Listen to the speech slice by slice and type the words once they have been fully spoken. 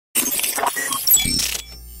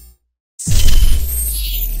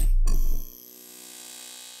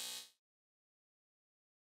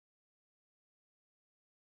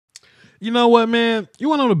You know what, man? You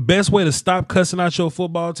want to know the best way to stop cussing out your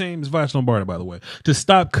football team? It's Voch Lombardi, by the way. To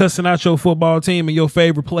stop cussing out your football team and your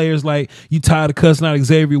favorite players, like you tired of cussing out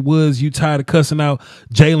Xavier Woods, you tired of cussing out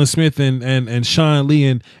Jalen Smith and Sean Lee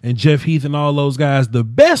and Jeff Heath and all those guys. The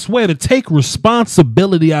best way to take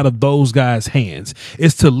responsibility out of those guys' hands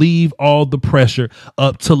is to leave all the pressure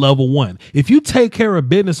up to level one. If you take care of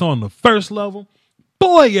business on the first level,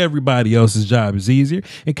 boy, everybody else's job is easier.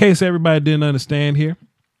 In case everybody didn't understand here,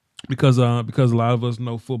 because a lot of us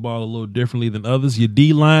know football a little differently than others. Your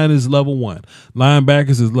D line is level 1,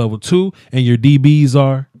 linebackers is level 2, and your DBs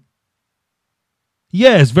are,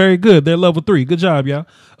 yes, very good. They're level 3. Good job, y'all.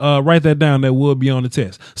 Write that down. That will be on the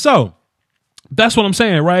test. So that's what I'm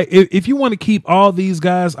saying, right? If you want to keep all these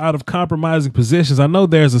guys out of compromising positions, I know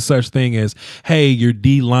there's a such thing as, hey, your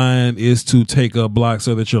D line is to take up blocks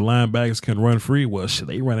so that your linebackers can run free. Well, shit,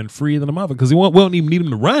 they running free than a mother because we don't even need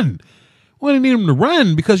them to run. We don't need him to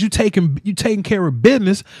run because you taking care of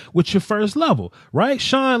business with your first level, right?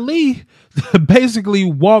 Sean Lee basically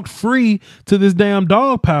walked free to this damn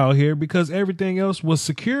dog pile here because everything else was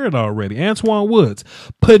secured already. Antwaun Woods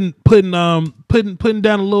putting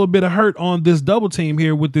down a little bit of hurt on this double team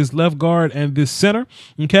here with this left guard and this center.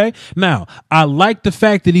 Okay, now I like the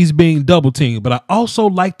fact that he's being double teamed, but I also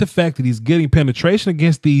like the fact that he's getting penetration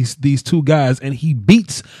against these two guys and he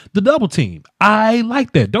beats the double team. I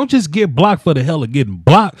like that. Don't just get blocked for the hell of getting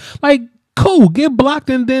blocked. Like, cool, get blocked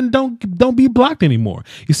and then don't be blocked anymore.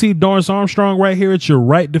 You see Dorrance Armstrong right here at your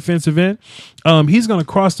right defensive end. He's going to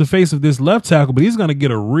cross the face of this left tackle, but he's going to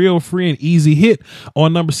get a real free and easy hit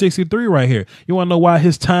on number 63 right here. You want to know why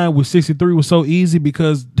his time with 63 was so easy?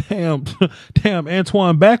 Because damn,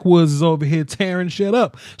 Antwaun Backwoods is over here tearing shit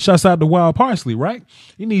up. Shouts out to Wild Parsley, right?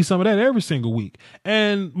 You need some of that every single week.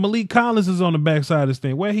 And Malik Collins is on the backside of this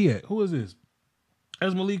thing. Where he at? Who is this?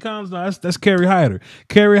 That's Malik Collins. No, that's Kerry Hyder.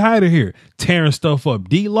 Kerry Hyder here tearing stuff up.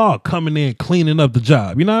 D-Law coming in, cleaning up the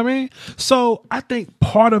job. You know what I mean? So I think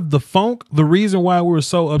part of the funk, the reason why we were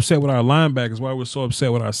so upset with our linebackers, why we're so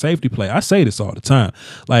upset with our safety play, I say this all the time.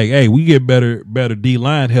 Like, hey, we get better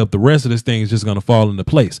D-line help. The rest of this thing is just going to fall into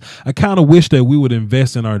place. I kind of wish that we would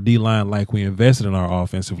invest in our D-line like we invested in our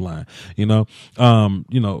offensive line.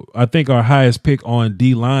 I think our highest pick on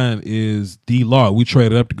D-line is D-Law. We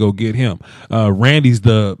traded up to go get him. Randy's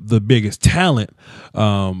the biggest talent,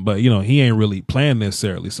 but he ain't really playing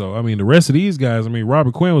necessarily. So I mean, the rest of these guys, I mean,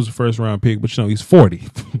 Robert Quinn was a first round pick, but he's 40.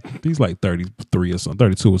 He's like 33 or something,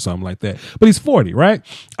 32 or something like that. But he's 40, right?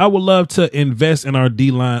 I would love to invest in our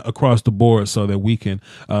D line across the board so that we can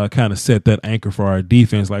kind of set that anchor for our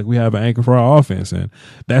defense, like we have an anchor for our offense, and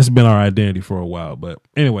that's been our identity for a while. But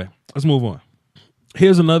anyway, let's move on.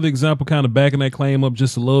 Here's another example, kind of backing that claim up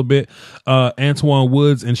just a little bit. Antwaun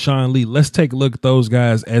Woods and Sean Lee. Let's take a look at those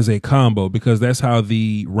guys as a combo because that's how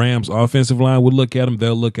the Rams offensive line would look at them.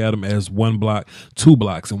 They'll look at them as 1 block, 2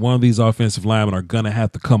 blocks, and one of these offensive linemen are going to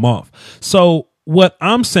have to come off. So what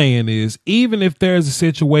I'm saying is, even if there's a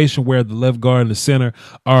situation where the left guard and the center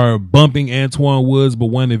are bumping Antwaun Woods, but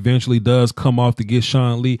one eventually does come off to get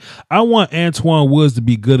Sean Lee, I want Antwaun Woods to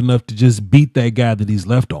be good enough to just beat that guy that he's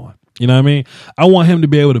left on. You know what I mean? I want him to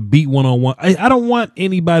be able to beat one-on-one. I don't want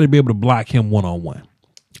anybody to be able to block him one-on-one.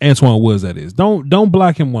 Antwaun Woods, that is. Don't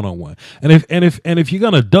block him one-on-one. And if you're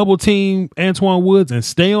gonna double team Antwaun Woods and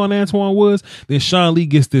stay on Antwaun Woods, then Sean Lee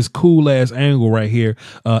gets this cool ass angle right here,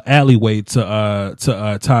 alleyway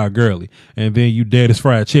to Ty Gurley, and then you dead as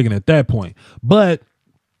fried chicken at that point. But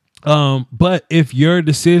if your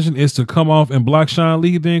decision is to come off and block Sean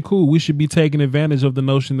Lee, then cool. We should be taking advantage of the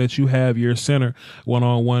notion that you have your center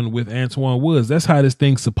one-on-one with Antwaun Woods. That's how this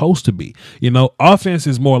thing's supposed to be. Offense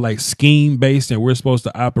is more like scheme based, and we're supposed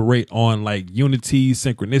to operate on like unity,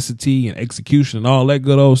 synchronicity, and execution and all that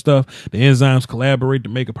good old stuff. The enzymes collaborate to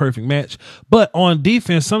make a perfect match. But on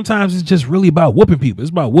defense, sometimes it's just really about whooping people.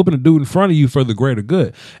 It's about whooping a dude in front of you for the greater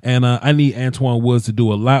good. And I need Antwaun Woods to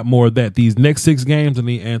do a lot more of that. These next 6 games, I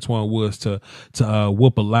need Antwaun Woods to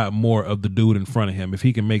whoop a lot more of the dude in front of him if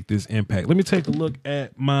he can make this impact. Let me take a look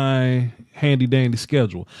at my handy dandy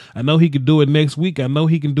schedule. I know he could do it next week. I know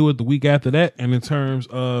he can do it the week after that. And in terms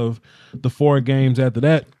of the 4 games after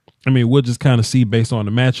that, I mean, we'll just kind of see based on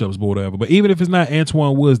the matchups, but whatever. But even if it's not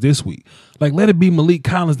Antwaun Woods this week, like let it be Malik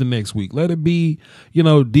Collins the next week. Let it be,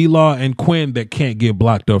 D-Law and Quinn that can't get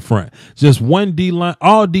blocked up front. Just one D-line.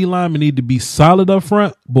 All D-linemen need to be solid up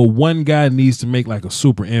front, but one guy needs to make like a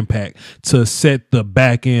super impact to set the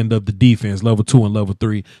back end of the defense, level 2 and level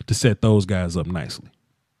 3, to set those guys up nicely.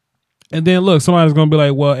 And then look, somebody's gonna be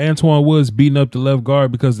like, "Well, Antwaun Woods beating up the left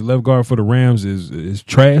guard because the left guard for the Rams is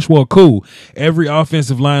trash." Well, cool. Every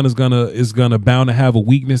offensive line is gonna bound to have a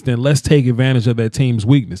weakness. Then let's take advantage of that team's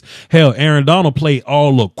weakness. Hell, Aaron Donald played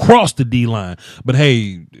all across the D line, but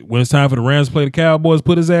hey, when it's time for the Rams to play the Cowboys,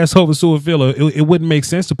 put his ass over Su'a-Filo. It wouldn't make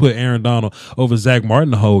sense to put Aaron Donald over Zach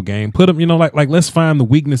Martin the whole game. Put him, like let's find the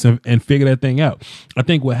weakness and figure that thing out. I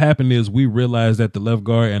think what happened is we realized that the left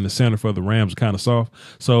guard and the center for the Rams are kind of soft.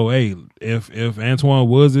 So hey, if Antwaun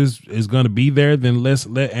Woods is going to be there, then let's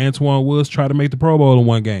let Antwaun Woods try to make the Pro Bowl in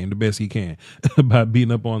one game the best he can by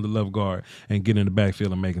beating up on the left guard and getting in the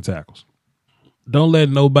backfield and making tackles. Don't let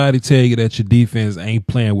nobody tell you that your defense ain't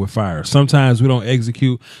playing with fire. Sometimes we don't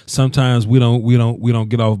execute. Sometimes we don't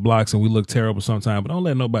get off blocks and we look terrible sometimes. But don't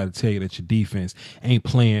let nobody tell you that your defense ain't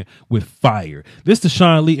playing with fire. This is the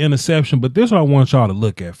Sean Lee interception, but this is what I want y'all to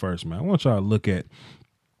look at first, man. I want y'all to look at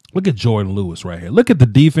Jordan Lewis right here. Look at the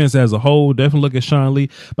defense as a whole. Definitely look at Sean Lee,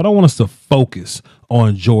 but I want us to focus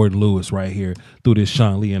on Jordan Lewis right here through this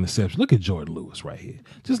Sean Lee interception. Look at Jordan Lewis right here.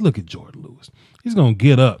 Just look at Jordan Lewis. He's gonna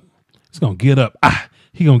get up. He's going to get up.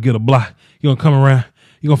 He going to get a block. He going to come around.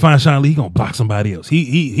 He going to find Sean Lee. He going to block somebody else.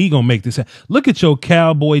 He going to make this happen. Look at your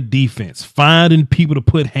Cowboy defense, finding people to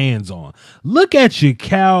put hands on. Look at your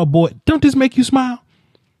Cowboy. Don't this make you smile?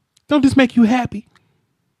 Don't this make you happy?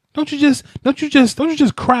 Don't you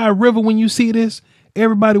just cry a river when you see this?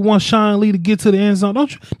 Everybody wants Sean Lee to get to the end zone.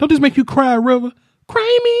 Don't this make you cry a river?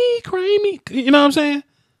 Cry me. You know what I'm saying?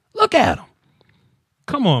 Look at him.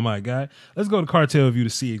 Come on, my guy. Let's go to Cartel View to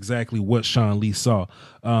see exactly what Sean Lee saw.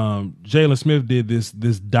 Jalen Smith did this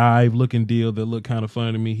dive looking deal that looked kind of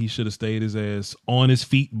funny to me. He should have stayed his ass on his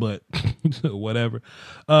feet, but whatever.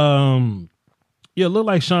 Yeah, it looked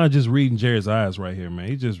like Sean just reading Jared's eyes right here, man.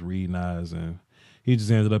 He just reading eyes, and he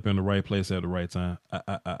just ended up in the right place at the right time.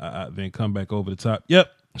 Then come back over the top.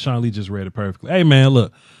 Yep. Sean Lee just read it perfectly. Hey, man,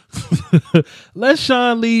 look. Let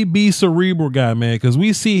Sean Lee be cerebral guy, man, because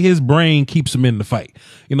we see his brain keeps him in the fight.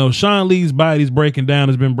 Sean Lee's body's breaking down,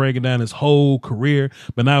 has been breaking down his whole career,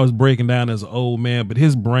 but now it's breaking down as an old man, but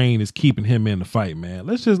his brain is keeping him in the fight, man.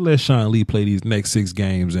 Let's just let Sean Lee play these next 6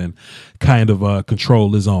 games and kind of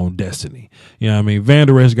control his own destiny. You know what I mean? Van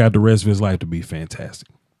Der Esch got the rest of his life to be fantastic.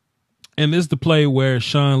 And this is the play where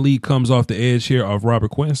Sean Lee comes off the edge here off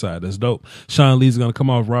Robert Quinn's side. That's dope. Sean Lee's going to come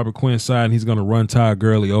off Robert Quinn's side, and he's going to run Todd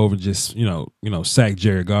Gurley over and just, sack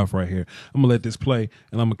Jared Goff right here. I'm going to let this play,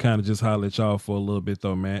 and I'm going to kind of just holler at y'all for a little bit,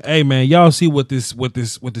 though, man. Hey, man, y'all see what this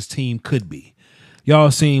team could be.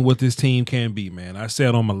 Y'all seen what this team can be, man. I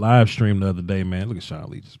said on my live stream the other day, man, look at Sean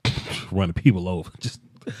Lee just running people over. Just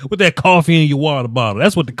with that coffee in your water bottle.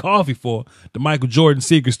 That's what the coffee for. The Michael Jordan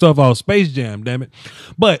secret stuff off Space Jam, damn it.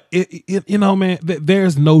 But, man,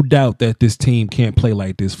 there's no doubt that this team can't play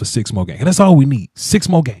like this for 6 more games. And that's all we need. 6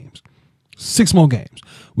 more games. 6 more games.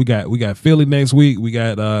 We got Philly next week. We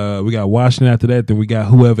got Washington after that. Then we got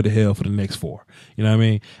whoever the hell for the next 4. You know what I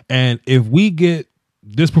mean? And if we get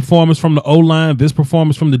this performance from the O-line, this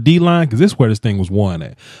performance from the D-line, because this is where this thing was won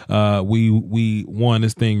at. We won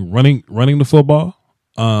this thing running the football.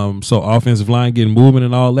 So offensive line getting movement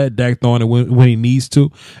and all that, Dak throwing it when he needs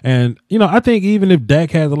to. And, I think even if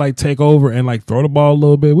Dak had to take over and throw the ball a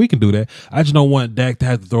little bit, we can do that. I just don't want Dak to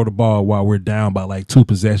have to throw the ball while we're down by 2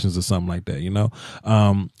 possessions or something like that,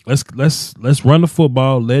 Let's run the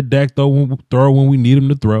football, let Dak throw when we need him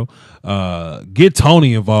to throw. Get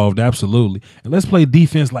Tony involved, absolutely. And let's play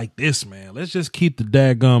defense like this, man. Let's just keep the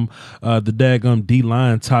daggum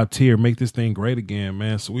D-line top tier, make this thing great again,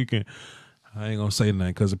 man, so we can. I ain't gonna say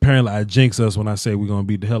nothing because apparently I jinx us when I say we're gonna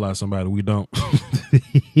beat the hell out of somebody. We don't.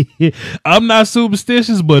 I'm not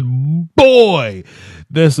superstitious, but boy,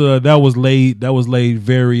 that was laid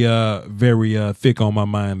very thick on my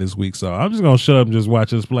mind this week. So I'm just gonna shut up and just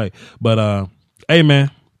watch us play. But hey,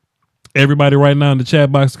 man, everybody right now in the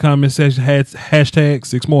chat box, the comment section, hashtag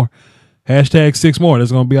 6 more. Hashtag 6 more.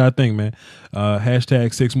 That's gonna be our thing, man.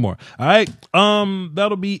 Hashtag 6 more. All right.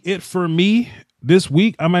 That'll be it for me. This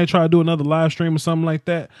week, I might try to do another live stream or something like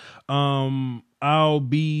that. I'll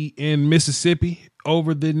be in Mississippi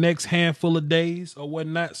over the next handful of days or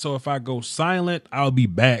whatnot. So if I go silent, I'll be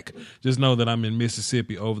back. Just know that I'm in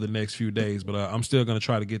Mississippi over the next few days. But I'm still going to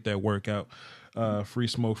try to get that workout. Free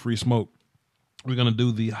smoke. We're going to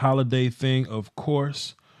do the holiday thing, of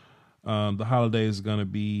course. The holiday is gonna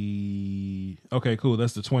be okay. Cool.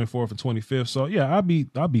 That's the 24th and 25th. So yeah, I'll be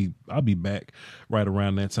back right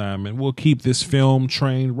around that time, and we'll keep this film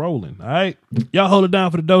train rolling. All right, y'all hold it down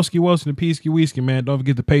for the Doski Wilson and Peasky Whiskey, man. Don't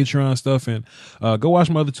forget the Patreon stuff, and go watch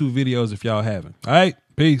my other 2 videos if y'all haven't. All right,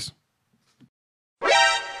 peace.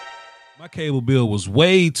 My cable bill was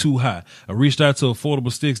way too high. I reached out to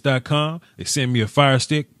affordablesticks.com. They sent me a Fire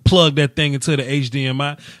Stick, plugged that thing into the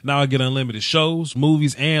HDMI. Now I get unlimited shows,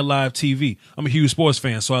 movies, and live TV. I'm a huge sports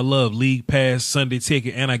fan, so I love League Pass, Sunday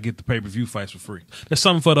Ticket, and I get the pay-per-view fights for free. That's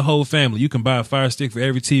something for the whole family. You can buy a Fire Stick for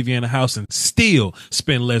every TV in the house and still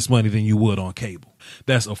spend less money than you would on cable.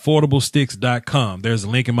 That's affordablesticks.com. There's a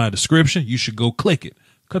link in my description. You should go click it.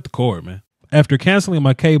 Cut the cord, man. After canceling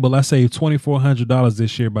my cable, I saved $2,400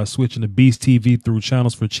 this year by switching to Beast TV through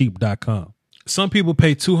channelsforcheap.com. Some people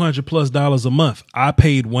pay $200+ a month. I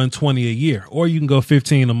paid $120 a year, or you can go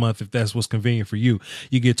 $15 a month if that's what's convenient for you.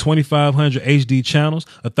 You get 2,500 HD channels.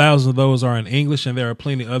 1,000 of those are in English, and there are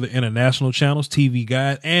plenty other international channels, TV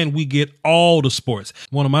Guide, and we get all the sports.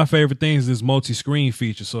 One of my favorite things is multi-screen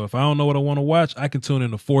feature. So if I don't know what I want to watch, I can tune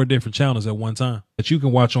into 4 different channels at one time that you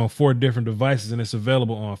can watch on 4 different devices, and it's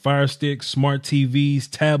available on Fire Sticks, smart TVs,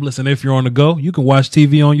 tablets, and if you're on the go, you can watch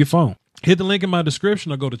TV on your phone. Hit the link in my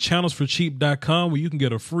description or go to channelsforcheap.com where you can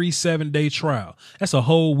get a free 7-day trial. That's a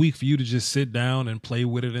whole week for you to just sit down and play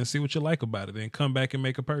with it and see what you like about it. Then come back and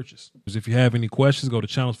make a purchase. If you have any questions, go to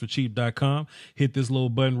channelsforcheap.com, hit this little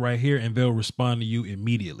button right here, and they'll respond to you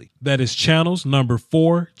immediately. That is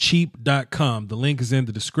channels4cheap.com. The link is in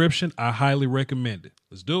the description. I highly recommend it.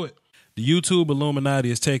 Let's do it. The YouTube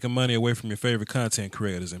Illuminati is taking money away from your favorite content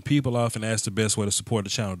creators, and people often ask the best way to support the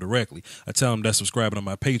channel directly. I tell them that's subscribing to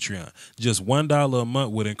my Patreon. Just $1 a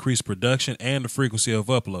month would increase production and the frequency of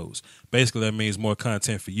uploads. Basically, that means more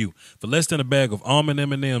content for you. For less than a bag of almond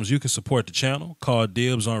M&Ms, you can support the channel, call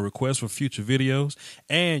dibs on requests for future videos,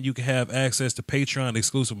 and you can have access to Patreon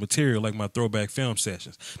exclusive material like my throwback film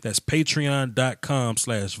sessions. That's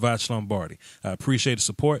patreon.com/Voch Lombardi. I appreciate the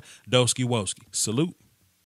support. Doski Woski. Salute.